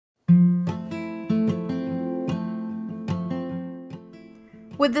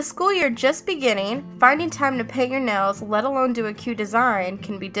With the school year just beginning, finding time to paint your nails, let alone do a cute design,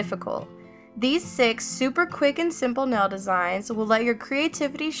 can be difficult. These 6 super quick and simple nail designs will let your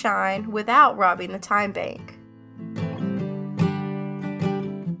creativity shine without robbing the time bank.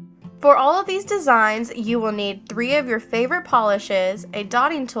 For all of these designs, you will need 3 of your favorite polishes, a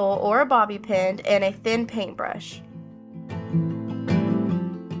dotting tool or a bobby pin, and a thin paintbrush.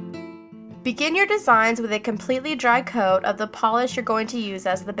 Begin your designs with a completely dry coat of the polish you're going to use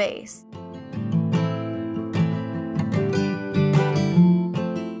as the base.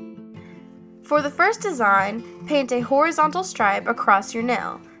 For the first design, paint a horizontal stripe across your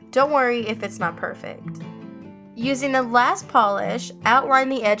nail. Don't worry if it's not perfect. Using the last polish, outline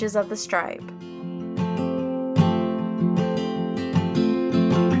the edges of the stripe.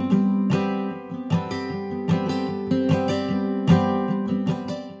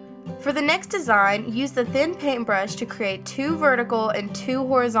 For the next design, use the thin paintbrush to create 2 vertical and 2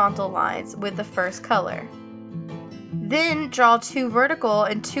 horizontal lines with the first color. Then draw 2 vertical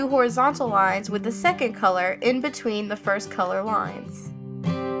and 2 horizontal lines with the second color in between the first color lines.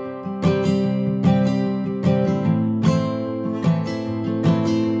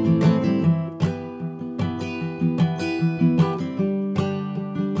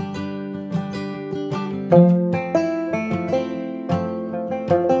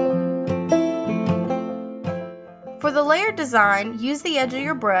 For the layered design, use the edge of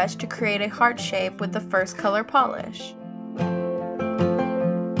your brush to create a heart shape with the first color polish.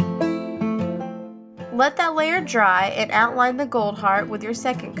 Let that layer dry and outline the gold heart with your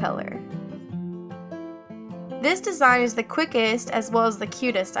second color. This design is the quickest as well as the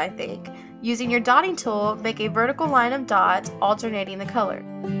cutest, I think. Using your dotting tool, make a vertical line of dots alternating the color.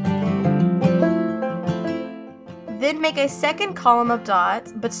 Then make a second column of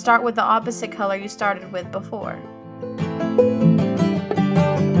dots, but start with the opposite color you started with before.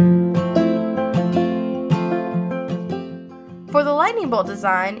 For the lightning bolt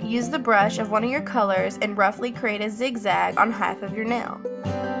design, use the brush of one of your colors and roughly create a zigzag on half of your nail.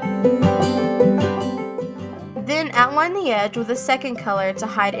 Then outline the edge with a second color to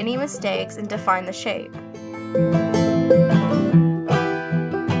hide any mistakes and define the shape.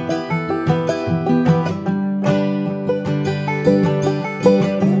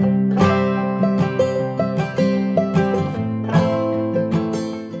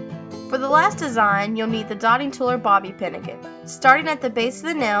 For the last design, you'll need the dotting tool or bobby pin again. Starting at the base of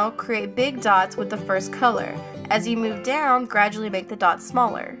the nail, create big dots with the first color. As you move down, gradually make the dots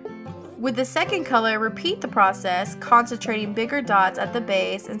smaller. With the second color, repeat the process, concentrating bigger dots at the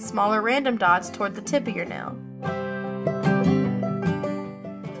base and smaller random dots toward the tip of your nail.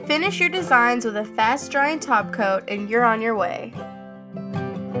 Finish your designs with a fast drying top coat and you're on your way.